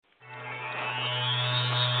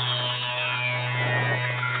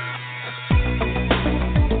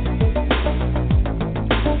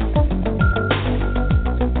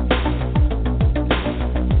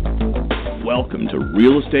to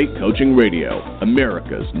Real Estate Coaching Radio,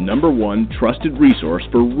 America's #1 trusted resource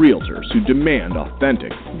for realtors who demand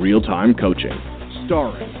authentic, real-time coaching.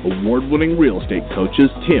 Starring award-winning real estate coaches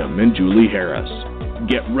Tim and Julie Harris.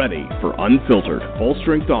 Get ready for unfiltered,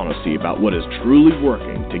 full-strength honesty about what is truly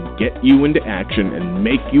working to get you into action and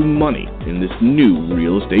make you money in this new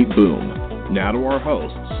real estate boom. Now to our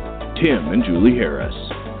hosts, Tim and Julie Harris.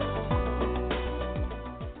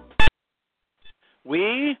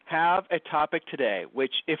 We have a topic today,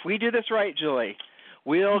 which if we do this right, Julie,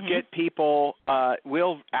 we'll get people,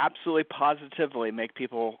 we'll absolutely positively make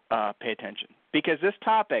people pay attention. Because this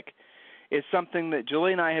topic is something that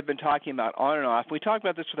Julie and I have been talking about on and off. We talk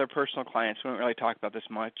about this with our personal clients. We don't really talk about this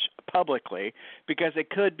much publicly because it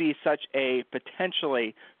could be such a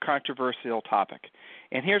potentially controversial topic.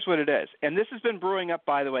 And here's what it is. And this has been brewing up,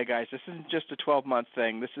 by the way, guys. This isn't just a 12-month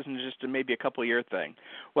thing. This isn't just maybe a couple-year thing.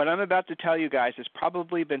 What I'm about to tell you guys has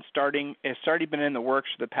probably been it's already been in the works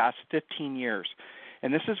for the past 15 years.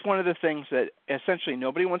 And this is one of the things that essentially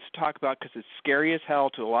nobody wants to talk about because it's scary as hell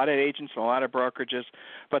to a lot of agents and a lot of brokerages.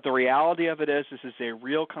 But the reality of it is this is a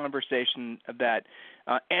real conversation that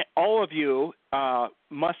all of you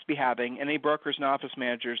must be having, any brokers and office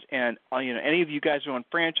managers, and any of you guys who own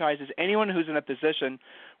franchises, anyone who's in a position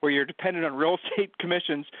where you're dependent on real estate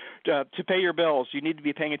commissions to pay your bills, you need to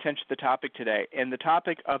be paying attention to the topic today. And the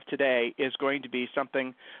topic of today is going to be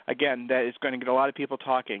something, again, that is going to get a lot of people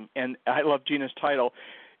talking. And I love Gina's title.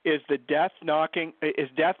 Is death knocking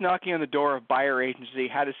on the door of buyer agency?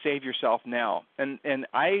 How to save yourself now? And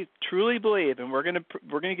I truly believe, and we're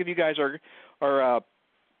gonna give you guys our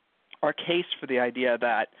case for the idea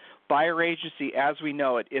that buyer agency, as we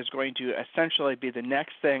know it, is going to essentially be the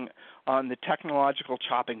next thing on the technological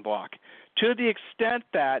chopping block. To the extent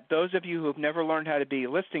that those of you who have never learned how to be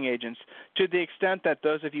listing agents, to the extent that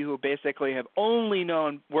those of you who basically have only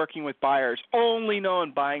known working with buyers, only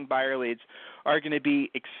known buying buyer leads, are going to be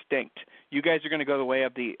extinct. You guys are going to go the way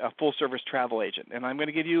of the full-service travel agent. And I'm going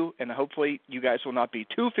to give you, and hopefully you guys will not be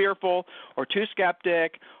too fearful or too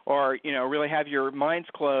skeptic or, really have your minds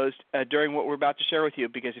closed during what we're about to share with you.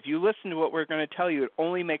 Because if you listen to what we're going to tell you, it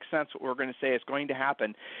only makes sense what we're going to say is going to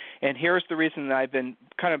happen. And here's the reason that I've been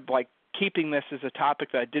kind of like keeping this as a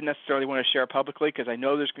topic that I didn't necessarily want to share publicly, because I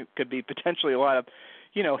know there's could be potentially a lot of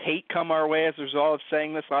hate come our way as a result of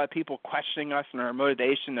saying this. A lot of people questioning us and our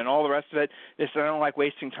motivation and all the rest of it. I don't like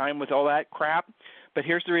wasting time with all that crap. But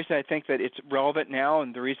here's the reason I think that it's relevant now,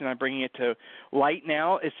 and the reason I'm bringing it to light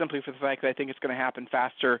now is simply for the fact that I think it's going to happen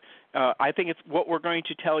faster. I think it's what we're going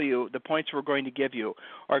to tell you, the points we're going to give you,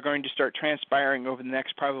 are going to start transpiring over the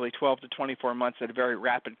next probably 12 to 24 months at a very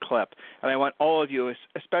rapid clip. And I want all of you,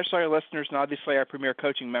 especially our listeners and obviously our Premier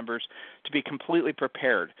Coaching members, to be completely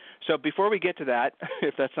prepared. So before we get to that,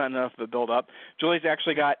 if that's not enough of a build-up, Julie's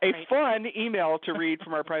actually got a fun email to read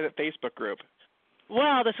from our private Facebook group.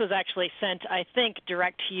 Well, this was actually sent, I think,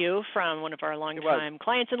 direct to you from one of our longtime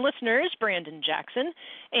clients and listeners, Brandon Jackson.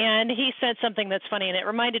 And he said something that's funny, and it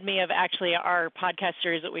reminded me of actually our podcast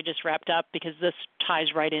series that we just wrapped up, because this ties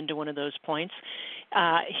right into one of those points.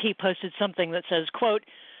 He posted something that says, quote,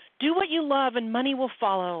 "Do what you love and money will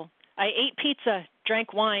follow. I ate pizza,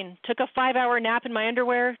 drank wine, took a 5-hour nap in my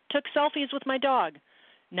underwear, took selfies with my dog.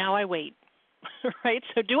 Now I wait." Right?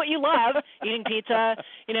 So do what you love, eating pizza,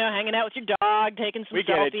 hanging out with your dog, taking some selfies. We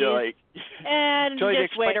get it, Julie. And Julie,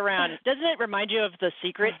 just wait around. Doesn't it remind you of The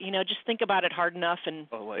Secret? Just think about it hard enough and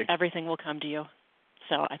everything will come to you.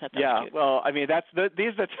 So I thought that was cute. Well, I mean, that's the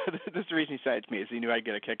reason he said it to me, is he knew I'd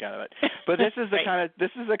get a kick out of it. But this is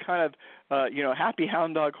the kind of happy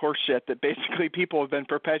hound dog horse shit that basically people have been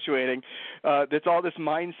perpetuating. That's all this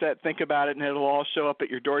mindset, think about it, and it'll all show up at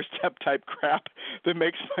your doorstep type crap that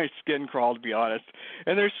makes my skin crawl, to be honest.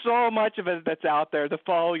 And there's so much of it that's out there. To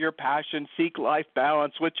follow your passion, seek life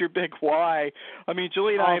balance. What's your big why? I mean,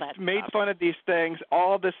 Julie and I have made fun of these things,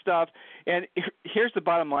 all this stuff. And here's the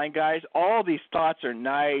bottom line, guys. All these thoughts are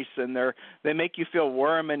nice, and they make you feel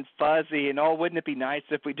warm and fuzzy. And wouldn't it be nice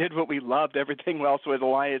if we did what we loved? Everything else would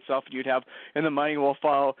align itself, and you'd have, and the money will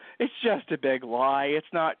follow. It's just a big lie. It's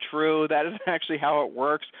not true. That isn't actually how it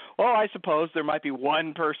works. Well, I suppose there might be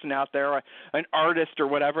one person out there, an artist or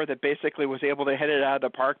whatever, that basically was able to hit it out of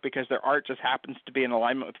the park because their art just happens to be in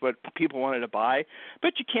alignment with what people wanted to buy.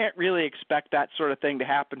 But you can't really expect that sort of thing to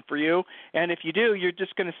happen for you. And if you do, you're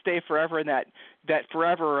just going to stay forever in that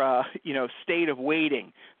forever, state of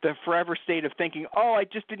waiting, the forever state of thinking, I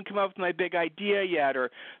just didn't come up with my big idea yet, or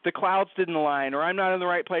the clouds didn't align, or I'm not in the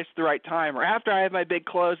right place at the right time, or after I have my big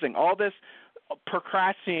closing. All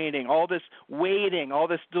procrastinating, all this waiting, all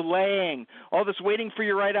this delaying, all this waiting for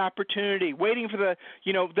your right opportunity, waiting for the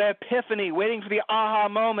epiphany, waiting for the aha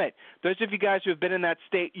moment. Those of you guys who have been in that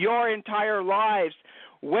state your entire lives,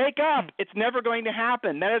 wake up. It's never going to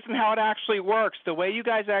happen. That isn't how it actually works. The way you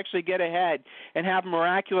guys actually get ahead and have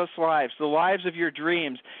miraculous lives, the lives of your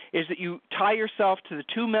dreams, is that you tie yourself to the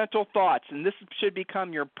 2 mental thoughts, and this should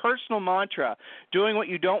become your personal mantra, doing what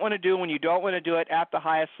you don't want to do when you don't want to do it at the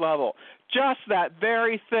highest level. Just that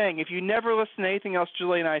very thing. If you never listen to anything else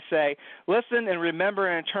Julie and I say, listen and remember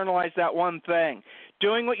and internalize that one thing.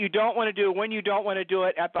 Doing what you don't want to do when you don't want to do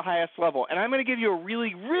it at the highest level. And I'm going to give you a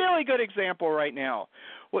really, really good example right now.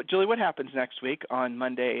 Julie, what happens next week on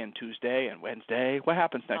Monday and Tuesday and Wednesday? What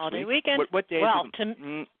happens next Holiday week? Weekend. What day? Well,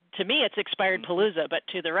 to me it's Expired Palooza, but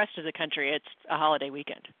to the rest of the country it's a holiday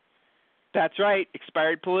weekend. That's right.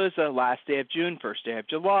 Expired Palooza, last day of June, first day of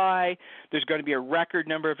July. There's going to be a record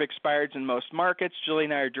number of expireds in most markets. Julie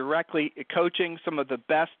and I are directly coaching some of the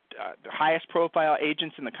best, highest profile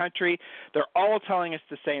agents in the country. They're all telling us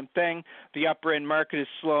the same thing. The upper end market is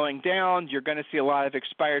slowing down. You're going to see a lot of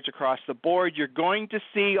expireds across the board. You're going to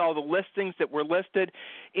see all the listings that were listed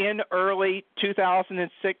in early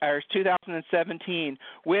 2017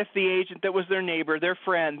 with the agent that was their neighbor, their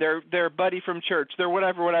friend, their buddy from church, their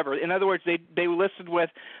whatever. In other words, they listed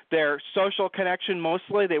with their social connection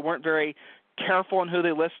mostly. They weren't very careful in who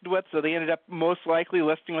they listed with, so they ended up most likely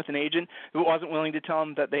listing with an agent who wasn't willing to tell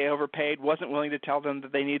them that they overpaid, wasn't willing to tell them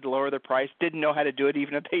that they needed to lower their price, didn't know how to do it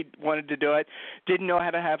even if they wanted to do it, didn't know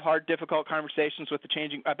how to have hard, difficult conversations with the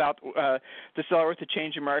seller with the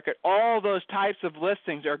changing market. All those types of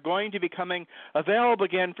listings are going to be coming available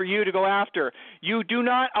again for you to go after. You do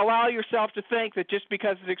not allow yourself to think that just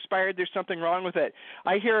because it expired there's something wrong with it.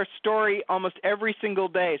 I hear a story almost every single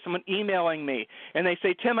day, someone emailing me, and they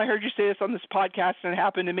say, Tim, I heard you say this on this podcast and it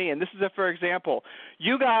happened to me. And this is for example.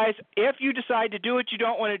 You guys, if you decide to do what you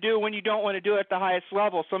don't want to do when you don't want to do it at the highest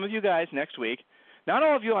level, some of you guys next week, not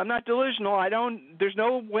all of you, I'm not delusional. There's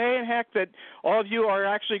no way in heck that all of you are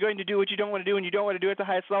actually going to do what you don't want to do and you don't want to do it at the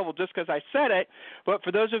highest level just because I said it. But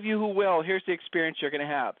for those of you who will, here's the experience you're going to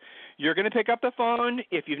have. You're going to pick up the phone.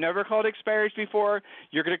 If you've never called expireds before,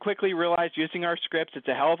 you're going to quickly realize using our scripts, it's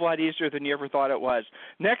a hell of a lot easier than you ever thought it was.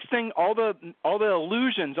 Next thing, all the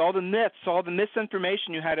illusions, all the myths, all the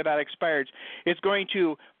misinformation you had about expireds is going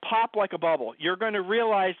to pop like a bubble. You're going to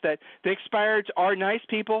realize that the expireds are nice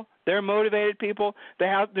people. They're motivated people.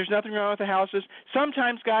 There's nothing wrong with the houses.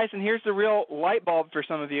 Sometimes, guys, and here's the real light bulb for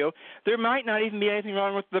some of you, there might not even be anything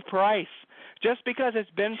wrong with the price. Just because it's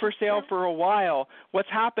been for sale for a while, what's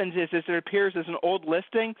happened is it appears as an old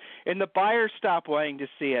listing, and the buyers stop wanting to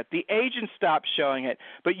see it. The agent stops showing it.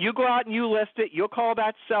 But you go out and you list it. You'll call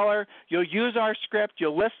that seller. You'll use our script.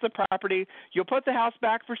 You'll list the property. You'll put the house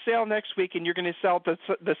back for sale next week, and you're going to sell it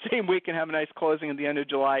the same week and have a nice closing at the end of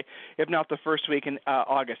July, if not the first week in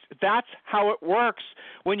August. That's how it works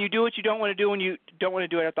when you do what you don't want to do when you don't want to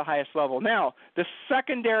do it at the highest level. Now, the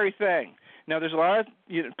secondary thing. Now, there's a lot of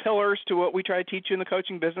pillars to what we try to teach you in the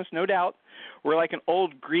coaching business, no doubt. We're like an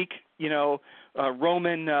old Greek,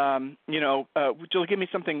 Roman, Jill, give me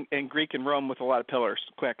something in Greek and Rome with a lot of pillars,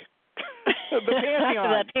 quick. The Pantheon.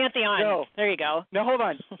 The Pantheon. No. There you go. Now, hold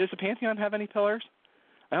on. Does the Pantheon have any pillars?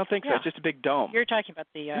 I don't think so. It's just a big dome. You're talking about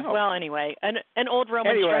the, No. Well, anyway, an old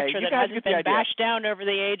Roman structure that hasn't been bashed down over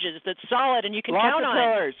the ages, that's solid and you can count on. Lots of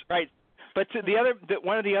pillars, right. But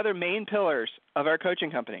one of the other main pillars of our coaching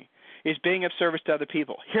company is being of service to other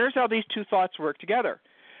people. Here's how these two thoughts work together.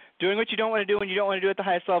 Doing what you don't want to do when you don't want to do it at the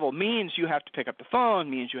highest level means you have to pick up the phone,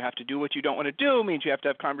 means you have to do what you don't want to do, means you have to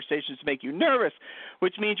have conversations to make you nervous,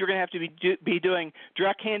 which means you're going to have to be doing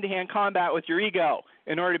direct hand-to-hand combat with your ego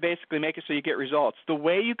in order to basically make it so you get results. The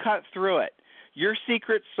way you cut through it, your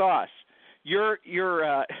secret sauce, your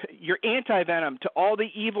anti-venom to all the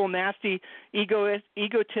evil, nasty,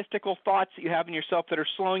 egotistical thoughts that you have in yourself that are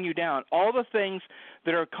slowing you down, all the things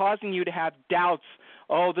that are causing you to have doubts.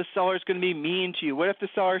 Oh, the seller's going to be mean to you. What if the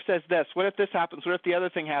seller says this? What if this happens? What if the other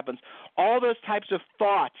thing happens? All those types of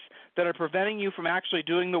thoughts that are preventing you from actually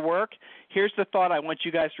doing the work, here's the thought I want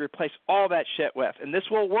you guys to replace all that shit with, and this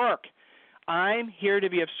will work. I'm here to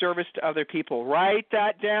be of service to other people. Write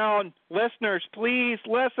that down. Listeners, please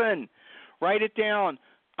listen. Write it down.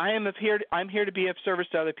 I'm here to be of service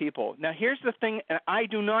to other people. Now, here's the thing, and I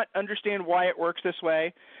do not understand why it works this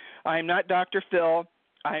way. I'm not Dr. Phil.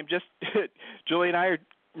 I'm just Julie and I are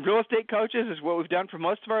real estate coaches, is what we've done for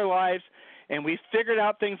most of our lives, and we figured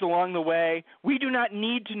out things along the way. We do not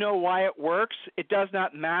need to know why it works. It does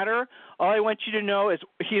not matter. All I want you to know is,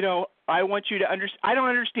 I want you to understand. I don't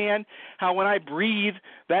understand how when I breathe,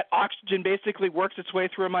 that oxygen basically works its way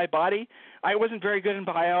through my body. I wasn't very good in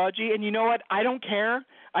biology, and you know what? I don't care.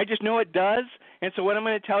 I just know it does. And so what I'm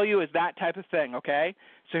going to tell you is that type of thing, okay?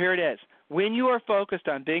 So here it is. When you are focused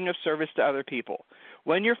on being of service to other people,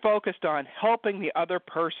 when you're focused on helping the other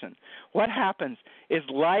person, what happens is,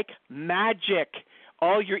 like magic,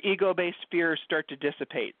 all your ego-based fears start to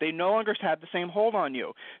dissipate. They no longer have the same hold on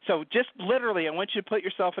you. So just literally, I want you to put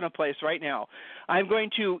yourself in a place right now. I'm going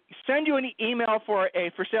to send you an email for a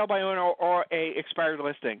for sale by owner or a expired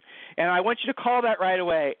listing, and I want you to call that right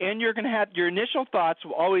away. And you're going to have your initial thoughts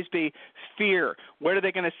will always be fear. What are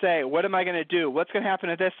they going to say? What am I going to do? What's going to happen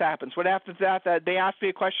if this happens? What happens if that they ask me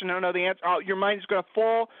a question, I don't know the answer? Oh, your mind is going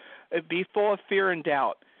to be full of fear and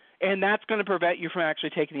doubt. And that's going to prevent you from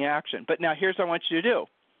actually taking the action. But now here's what I want you to do,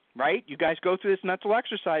 right? You guys go through this mental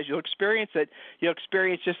exercise. You'll experience it. You'll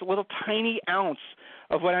experience just a little tiny ounce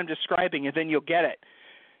of what I'm describing, and then you'll get it.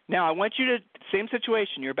 Now I want you to, same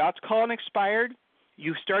situation. You're about to call an expired.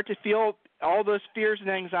 You start to feel all those fears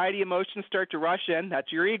and anxiety emotions start to rush in.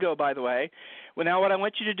 That's your ego, by the way. Well, now what I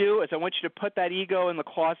want you to do is I want you to put that ego in the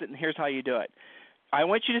closet, and here's how you do it. I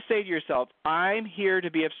want you to say to yourself, I'm here to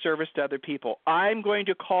be of service to other people. I'm going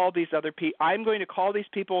to call these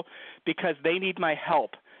people because they need my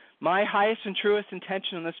help. My highest and truest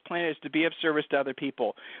intention on this planet is to be of service to other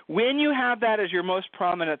people. When you have that as your most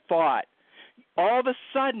prominent thought, all of a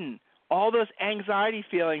sudden, all those anxiety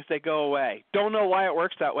feelings, they go away. Don't know why it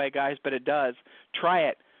works that way, guys, but it does. Try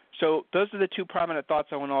it. So those are the two prominent thoughts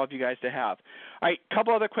I want all of you guys to have. All right, a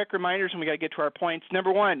couple other quick reminders, and we got to get to our points.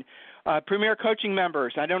 Number one, Premier Coaching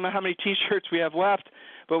members. I don't know how many T-shirts we have left,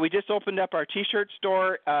 but we just opened up our T-shirt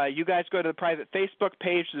store. You guys go to the private Facebook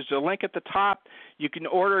page. There's a link at the top. You can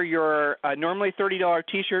order your normally $30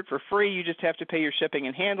 T-shirt for free. You just have to pay your shipping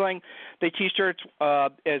and handling. The T-shirts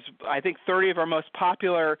is, I think, 30 of our most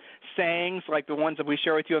popular sayings, like the ones that we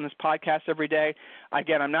share with you on this podcast every day.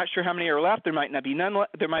 Again, I'm not sure how many are left. There might be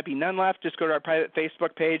none left. Just go to our private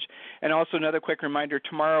Facebook page. And also another quick reminder: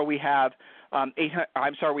 tomorrow we have an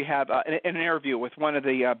interview with one of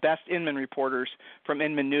the best Inman reporters from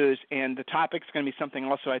Inman News, and the topic's going to be something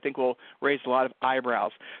also I think will raise a lot of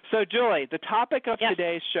eyebrows. So, Julie, the topic of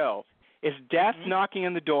today's show is death knocking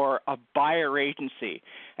on the door of buyer agency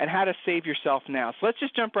and how to save yourself now. So let's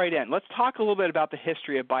just jump right in. Let's talk a little bit about the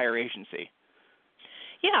history of buyer agency.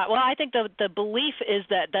 Yeah, well, I think the belief is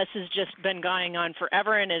that this has just been going on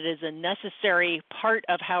forever, and it is a necessary part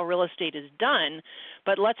of how real estate is done.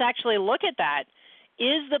 But let's actually look at that.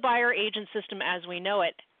 Is the buyer agent system as we know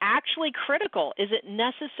it actually critical? Is it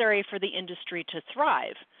necessary for the industry to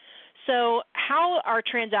thrive? So how are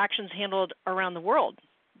transactions handled around the world?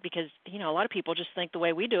 Because, a lot of people just think the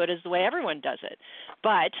way we do it is the way everyone does it.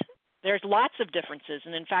 But there's lots of differences,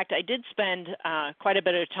 and in fact, I did spend quite a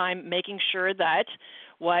bit of time making sure that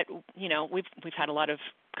we've had a lot of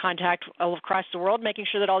contact all across the world, making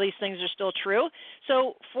sure that all these things are still true.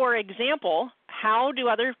 So, for example, how do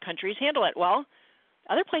other countries handle it? Well,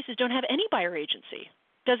 other places don't have any buyer agency.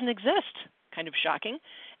 It doesn't exist. Kind of shocking.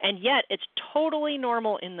 And yet it's totally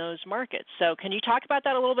normal in those markets. So can you talk about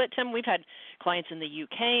that a little bit, Tim? We've had clients in the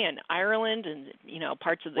UK and Ireland and,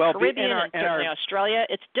 parts of the Caribbean and certainly Australia.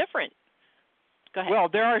 It's different. Go ahead. Well,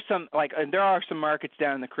 there are some markets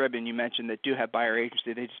down in the Caribbean you mentioned that do have buyer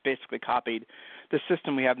agency. They just basically copied the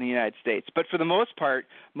system we have in the United States. But for the most part,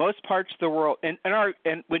 most parts of the world, and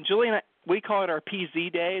when Julie and I, we call it our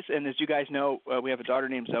PZ days, and as you guys know, we have a daughter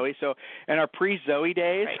named Zoe. So in our pre-Zoe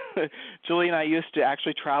days, right. Julie and I used to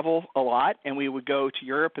actually travel a lot, and we would go to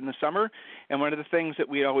Europe in the summer. And one of the things that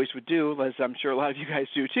we always would do, as I'm sure a lot of you guys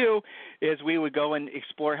do too, is we would go and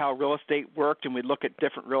explore how real estate worked, and we'd look at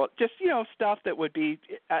different stuff that would be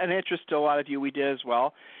an interest to a lot of you. We did as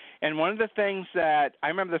well. And one of the things that I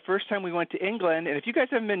remember the first time we went to England, and if you guys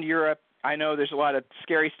haven't been to Europe, I know there's a lot of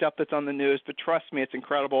scary stuff that's on the news, but trust me, it's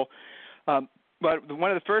incredible. But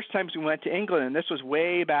one of the first times we went to England, and this was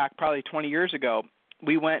way back probably 20 years ago,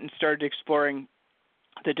 we went and started exploring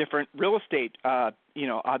the different real estate,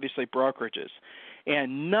 obviously brokerages.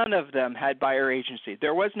 And none of them had buyer agency.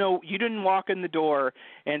 There was you didn't walk in the door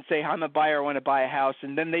and say, I'm a buyer, I want to buy a house,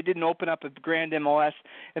 and then they didn't open up a grand MLS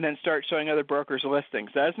and then start showing other brokers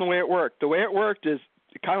listings. That isn't the way it worked. The way it worked is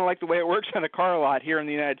kind of like the way it works on a car lot here in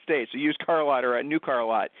the United States, a used car lot or a new car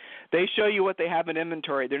lot. They show you what they have in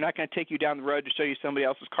inventory. They're not going to take you down the road to show you somebody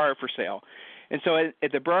else's car for sale. And so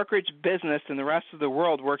the brokerage business and the rest of the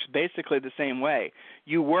world works basically the same way.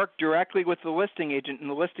 You work directly with the listing agent and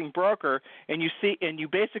the listing broker, and you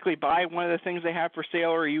basically buy one of the things they have for sale,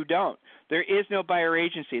 or you don't. There is no buyer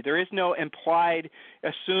agency. There is no implied,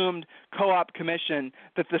 assumed co-op commission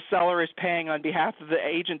that the seller is paying on behalf of the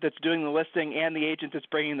agent that's doing the listing and the agent that's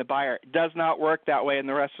bringing the buyer. It does not work that way in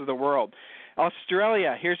the rest of the world.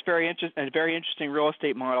 Australia, here's a very interesting real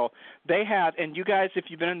estate model. They have, and you guys, if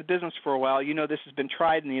you've been in the business for a while, you know this has been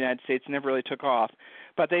tried in the United States, never really took off.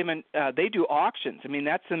 But they do auctions. I mean,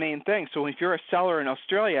 that's the main thing. So if you're a seller in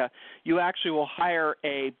Australia, you actually will hire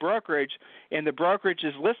a brokerage, and the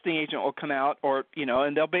brokerage's listing agent will come out,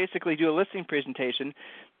 and they'll basically do a listing presentation.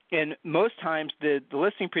 And most times the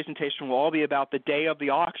listing presentation will all be about the day of the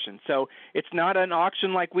auction. So it's not an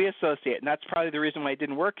auction like we associate, and that's probably the reason why it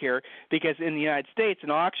didn't work here, because in the United States,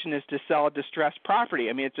 an auction is to sell a distressed property.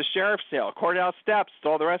 I mean, it's a sheriff's sale, courthouse steps,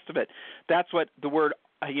 all the rest of it. That's what the word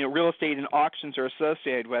real estate and auctions are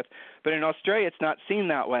associated with. But in Australia, it's not seen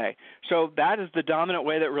that way. So that is the dominant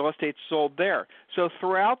way that real estate's sold there. So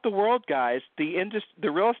throughout the world, guys, the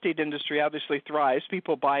real estate industry obviously thrives.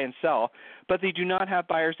 People buy and sell, but they do not have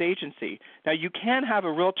buyer's agency. Now, you can have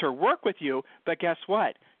a realtor work with you, but guess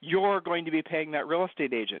what? You're going to be paying that real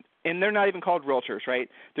estate agent. And they're not even called realtors, right?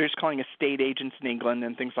 They're just calling estate agents in England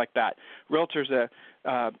and things like that. Realtor's a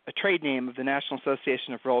trade name of the National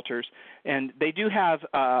Association of Realtors. And they do have,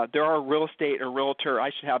 there are real estate or realtor. I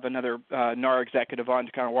should have another NAR executive on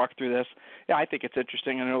to kind of walk through this. Yeah, I think it's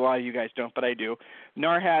interesting. I know a lot of you guys don't, but I do.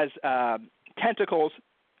 NAR has tentacles.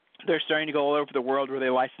 They're starting to go all over the world where they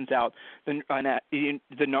license out the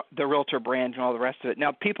realtor brand and all the rest of it.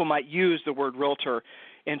 Now, people might use the word realtor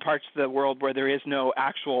in parts of the world where there is no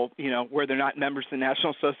actual, where they're not members of the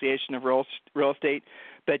National Association of Real Estate,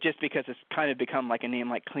 but just because it's kind of become like a name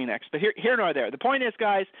like Kleenex. But here nor there. The point is,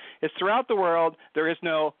 guys, is throughout the world there is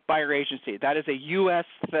no buyer agency. That is a U.S.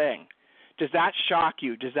 thing. Does that shock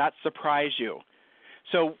you? Does that surprise you?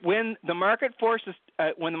 So when the market forces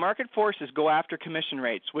go after commission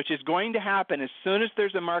rates, which is going to happen as soon as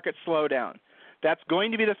there's a market slowdown, that's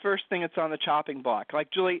going to be the first thing that's on the chopping block.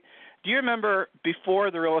 Like, Julie, do you remember before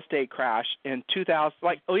the real estate crash in 2000,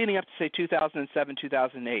 like leading up to say 2007,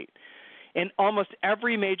 2008, in almost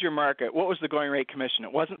every major market, what was the going rate commission?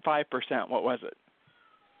 It wasn't 5%. What was it?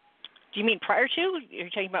 Do you mean prior to? You're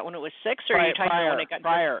talking about when it was 6, or are you talking about when it got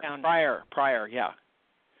down? Prior, yeah.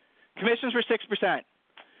 Commissions were 6%.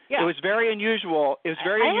 Yeah. It was very unusual. It was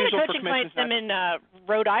very unusual for commissions. I had a coaching client in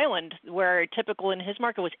Rhode Island, where typical in his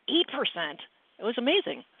market was 8%. It was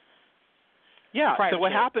amazing. Yeah. So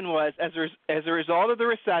what happened was, as a result of the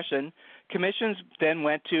recession, commissions then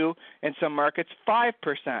went to, in some markets, 5%.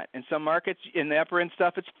 In some markets, in the upper end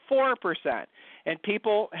stuff, it's 4%. And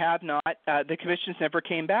people have not, the commissions never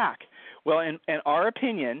came back. Well, in our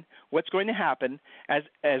opinion, what's going to happen as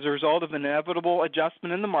a result of an inevitable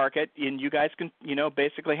adjustment in the market, and you guys can,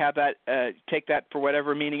 basically have that, take that for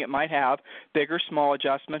whatever meaning it might have, big or small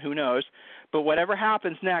adjustment, who knows. But whatever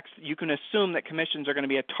happens next, you can assume that commissions are going to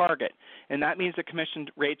be a target, and that means that commission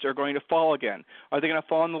rates are going to fall again. Are they going to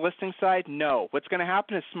fall on the listing side? No. What's going to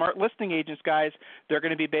happen is smart listing agents, guys, they're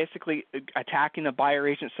going to be basically attacking the buyer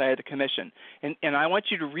agent side of the commission. And I want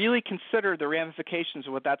you to really consider the ramifications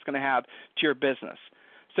of what that's going to have to your business.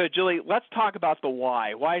 So, Julie, let's talk about the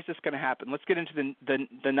why. Why is this going to happen? Let's get into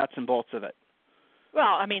the nuts and bolts of it.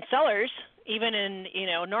 Well, I mean, sellers, even in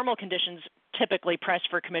normal conditions, typically press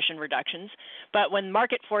for commission reductions. But when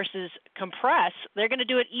market forces compress, they're going to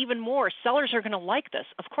do it even more. Sellers are going to like this.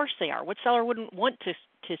 Of course they are. What seller wouldn't want to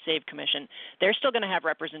save commission? They're still going to have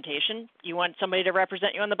representation. You want somebody to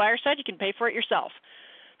represent you on the buyer side, you can pay for it yourself.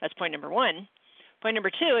 That's point number one. Point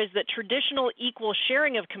number two is that traditional equal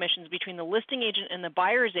sharing of commissions between the listing agent and the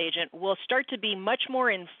buyer's agent will start to be much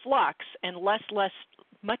more in flux and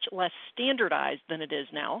much less standardized than it is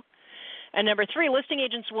now. And number three, listing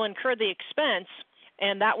agents will incur the expense,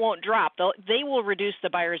 and that won't drop. They will reduce the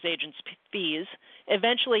buyer's agent's fees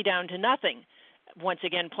eventually down to nothing. Once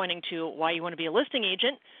again, pointing to why you want to be a listing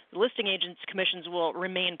agent. The listing agent's commissions will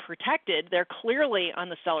remain protected. They're clearly on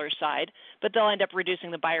the seller's side, but they'll end up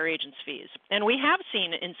reducing the buyer agent's fees. And we have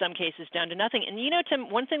seen in some cases down to nothing. And Tim,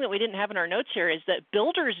 one thing that we didn't have in our notes here is that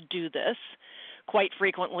builders do this quite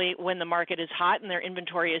frequently when the market is hot and their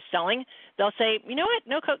inventory is selling. They'll say, you know what,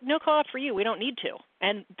 no co-op for you. We don't need to.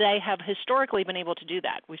 And they have historically been able to do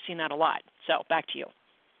that. We've seen that a lot. So back to you.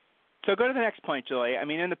 So go to the next point, Julie. I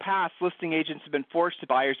mean, in the past, listing agents have been forced to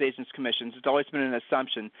buyer's agents' commissions. It's always been an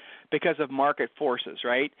assumption because of market forces,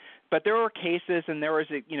 right? But there were cases and there was,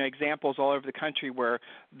 examples all over the country where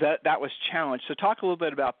that was challenged. So talk a little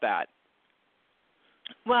bit about that.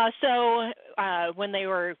 Well, so when they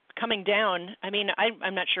were coming down, I mean,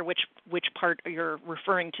 I'm not sure which part you're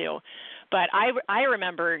referring to, but I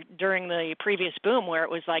remember during the previous boom where it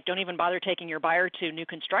was like, don't even bother taking your buyer to new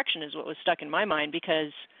construction is what was stuck in my mind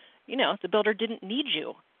because, you know, the builder didn't need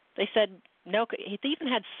you. They said no. They even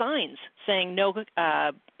had signs saying no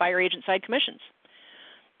buyer agent side commissions.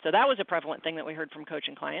 So that was a prevalent thing that we heard from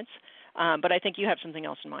coaching clients. But I think you have something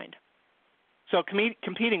else in mind. So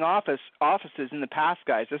competing offices in the past,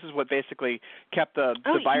 guys, this is what basically kept the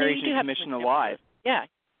buyer agent commission alive. Yeah.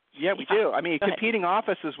 Yeah, we do. I mean, competing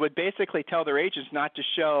offices would basically tell their agents not to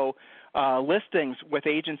show listings with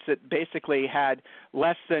agents that basically had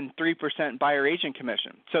less than 3% buyer agent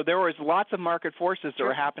commission. So there was lots of market forces that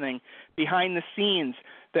were happening behind the scenes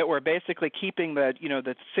that were basically keeping the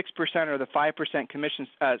 6% or the 5% commission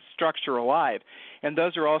structure alive, and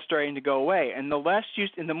those are all starting to go away. And the less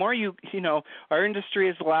and the more our industry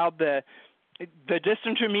has allowed the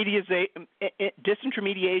disintermediation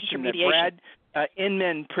that Brad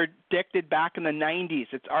Inman predicted back in the 90s.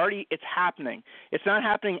 It's happening. It's not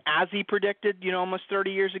happening as he predicted, almost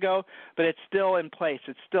 30 years ago, but it's still in place.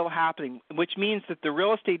 It's still happening, which means that the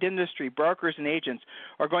real estate industry, brokers and agents,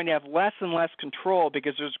 are going to have less and less control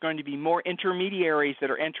because there's going to be more intermediaries that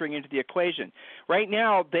are entering into the equation. Right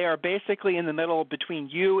now, they are basically in the middle between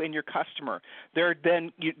you and your customer. They're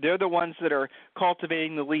the ones that are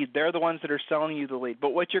cultivating the lead. They're the ones that are selling you the lead.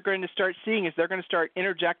 But what you're going to start seeing is they're going to start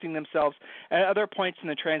interjecting themselves at other points in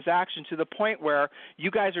the transaction to the point where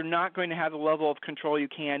you guys are not going to have the level of control you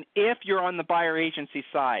can if you're on the buyer agency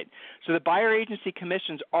side. So the buyer agency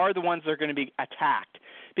commissions are the ones that are going to be attacked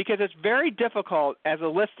because it's very difficult as a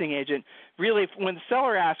listing agent, really, when the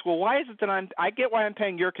seller asks, well, why is it that I get why I'm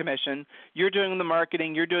paying your commission, you're doing the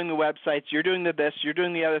marketing, you're doing the websites, you're doing the this, you're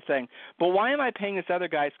doing the other thing, but why am I paying this other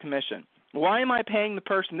guy's commission? Why am I paying the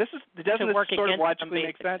person? Doesn't this sort of logically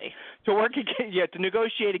make sense? To work against, to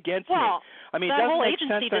negotiate against me. I mean, that whole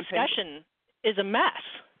agency discussion is a mess,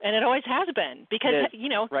 and it always has been because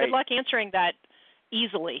good luck answering that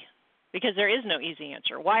easily, because there is no easy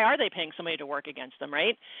answer. Why are they paying somebody to work against them,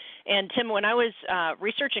 right? And Tim, when I was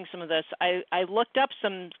researching some of this, I looked up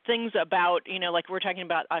some things about, like we're talking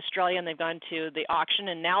about Australia, and they've gone to the auction,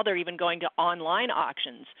 and now they're even going to online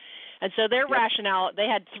auctions. And so their rationale, they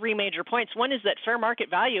had three major points. One is that fair market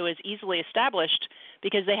value is easily established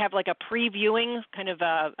because they have like a previewing, kind of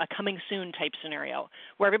a coming soon type scenario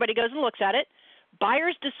where everybody goes and looks at it.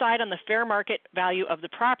 Buyers decide on the fair market value of the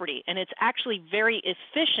property, and it's actually very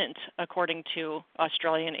efficient, according to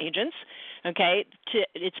Australian agents. Okay,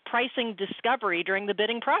 it's pricing discovery during the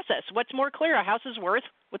bidding process. What's more clear? A house is worth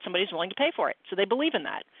what somebody's willing to pay for it. So they believe in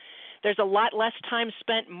that. There's a lot less time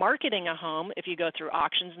spent marketing a home if you go through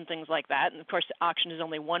auctions and things like that. And, of course, the auction is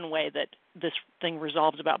only one way that this thing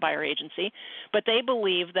resolves about buyer agency. But they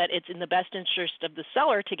believe that it's in the best interest of the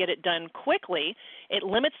seller to get it done quickly. It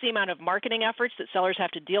limits the amount of marketing efforts that sellers have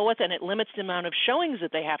to deal with, and it limits the amount of showings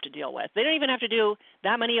that they have to deal with. They don't even have to do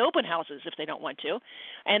that many open houses if they don't want to.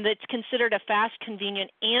 And it's considered a fast, convenient,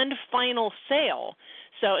 and final sale.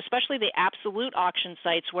 So especially the absolute auction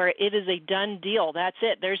sites where it is a done deal. That's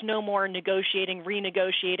it. There's no more negotiating,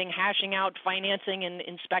 renegotiating, hashing out financing and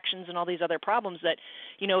inspections and all these other problems that,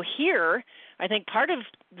 here, I think part of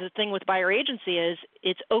the thing with buyer agency is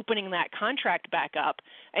it's opening that contract back up.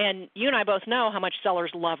 And you and I both know how much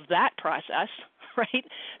sellers love that process, right?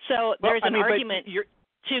 So there's an argument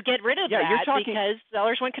to get rid of that because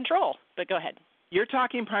sellers want control. But go ahead. You're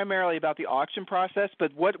talking primarily about the auction process,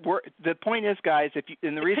 but the point is, guys,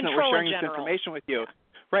 and the reason that we're sharing this information with you,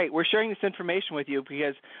 right, we're sharing this information with you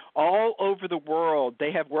because all over the world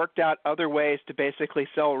they have worked out other ways to basically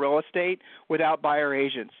sell real estate without buyer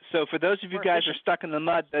agents. So for those of you guys who are stuck in the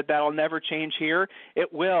mud that'll never change here,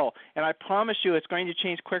 it will. And I promise you it's going to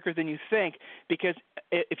change quicker than you think because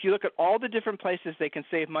if you look at all the different places they can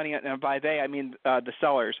save money, and by they I mean the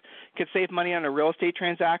sellers, can save money on a real estate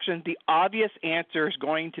transaction, the obvious answer is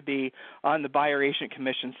going to be on the buyer agent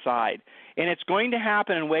commission side. And it's going to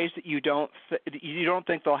happen in ways that you don't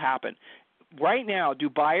think they'll happen. Right now, do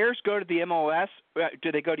buyers go to the MLS?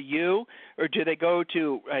 Do they go to you, or do they go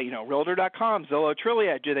to Realtor.com, Zillow,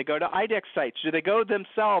 Trulia? Do they go to IDEX sites? Do they go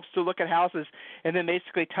themselves to look at houses and then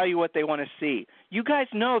basically tell you what they want to see? You guys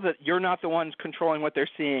know that you're not the ones controlling what they're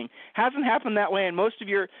seeing. Hasn't happened that way, and most of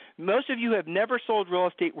you have never sold real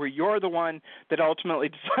estate where you're the one that ultimately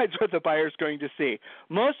decides what the buyer's going to see.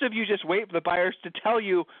 Most of you just wait for the buyers to tell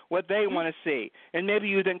you what they want to see, and maybe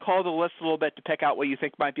you then call the list a little bit to pick out what you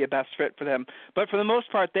think might be a best fit for them. But for the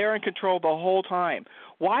most part, they're in control the whole time.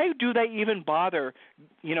 Why do they even bother?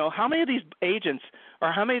 How many of these agents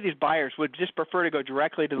or how many of these buyers would just prefer to go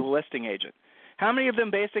directly to the listing agent? How many of them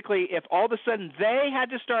basically, if all of a sudden they had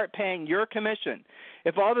to start paying your commission,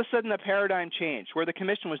 if all of a sudden the paradigm changed where the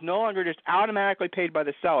commission was no longer just automatically paid by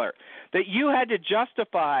the seller, that you had to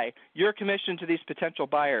justify your commission to these potential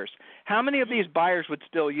buyers, how many of these buyers would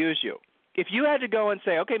still use you? If you had to go and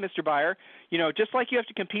say, okay, Mr. Buyer, just like you have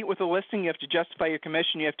to compete with a listing, you have to justify your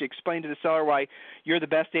commission, you have to explain to the seller why you're the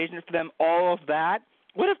best agent for them, all of that,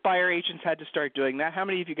 what if buyer agents had to start doing that? How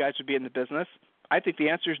many of you guys would be in the business? I think the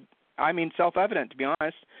answer is, self-evident, to be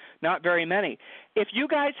honest. Not very many. If you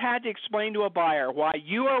guys had to explain to a buyer why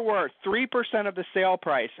you are worth 3% of the sale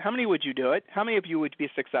price, how many would you do it? How many of you would be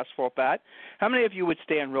successful at that? How many of you would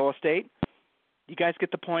stay in real estate? You guys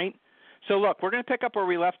get the point? So look, we're going to pick up where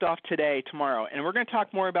we left off tomorrow, and we're going to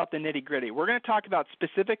talk more about the nitty-gritty. We're going to talk about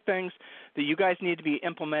specific things that you guys need to be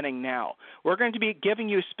implementing now. We're going to be giving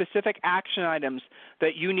you specific action items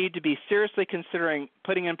that you need to be seriously considering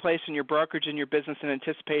putting in place in your brokerage and your business in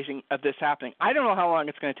anticipation of this happening. I don't know how long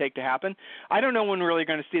it's going to take to happen. I don't know when we're really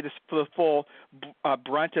going to see this the full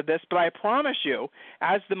brunt of this, but I promise you,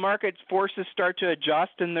 as the market forces start to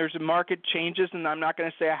adjust and there's market changes, and I'm not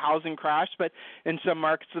going to say a housing crash, but in some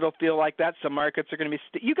markets it'll feel like that. Some markets are going to be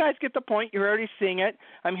you guys get the point. You're already seeing it.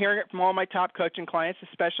 I'm hearing it from all my top coaching clients,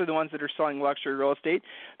 especially the ones that are selling luxury real estate.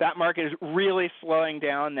 That market is really slowing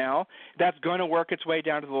down now. That's going to work its way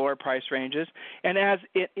down to the lower price ranges. And as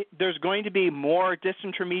there's going to be more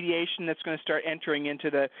disintermediation that's going to start entering into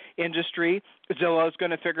the industry, Zillow's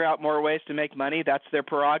going to figure out more ways to make money. That's their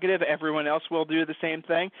prerogative. Everyone else will do the same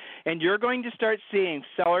thing. And you're going to start seeing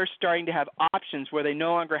sellers starting to have options where they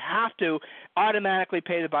no longer have to automatically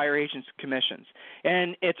pay the buyer agent's commissions.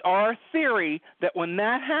 And it's our theory that when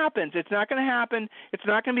that happens, it's not going to happen. It's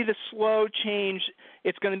not going to be the slow change.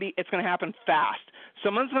 It's going to happen fast.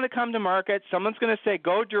 Someone's going to come to market. Someone's going to say,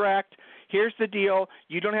 go direct. Here's the deal.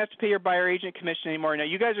 You don't have to pay your buyer agent commission anymore. Now,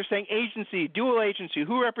 you guys are saying agency, dual agency,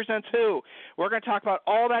 who represents who? We're going to talk about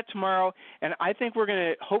all that tomorrow, and I think we're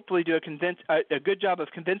going to hopefully do a good job of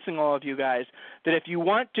convincing all of you guys that if you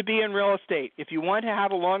want to be in real estate, if you want to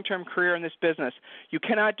have a long-term career in this business, you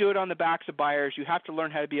cannot do it on the backs of buyers. You have to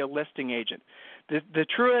learn how to be a listing agent. The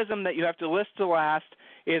truism that you have to list to last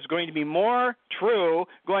is going to be more true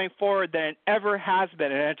going forward than it ever has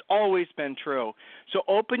been, and it's always been true. So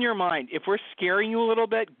open your mind. If we're scaring you a little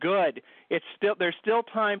bit, good. There's still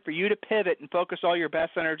time for you to pivot and focus all your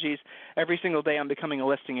best energies every single day on becoming a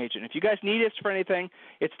listing agent. If you guys need us for anything,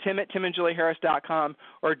 it's tim@timandjulieharris.com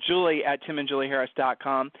or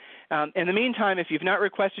julie@timandjulieharris.com. In the meantime, if you've not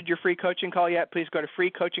requested your free coaching call yet, please go to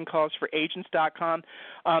freecoachingcallsforagents.com.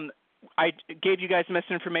 I gave you guys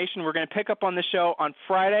misinformation. We're going to pick up on the show on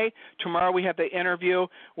Friday. Tomorrow we have the interview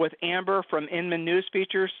with Amber from Inman News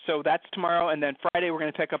Features, so that's tomorrow. And then Friday we're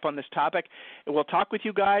going to pick up on this topic. And we'll talk with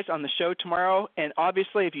you guys on the show tomorrow. And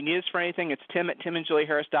obviously, if you need us for anything, it's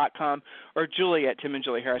tim@timandjulieharris.com or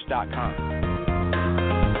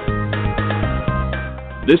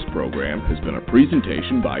julie@timandjulieharris.com. This program has been a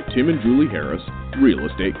presentation by Tim and Julie Harris, Real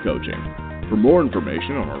Estate Coaching. For more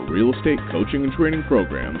information on our real estate coaching and training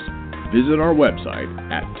programs, visit our website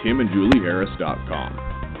at timandjulieharris.com.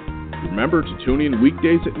 Remember to tune in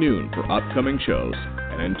weekdays at noon for upcoming shows.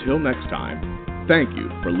 And until next time, thank you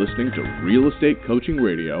for listening to Real Estate Coaching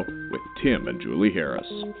Radio with Tim and Julie Harris.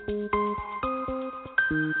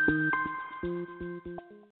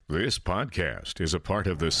 This podcast is a part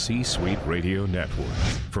of the C-Suite Radio Network.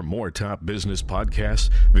 For more top business podcasts,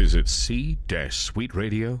 visit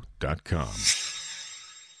c-suiteradio.com.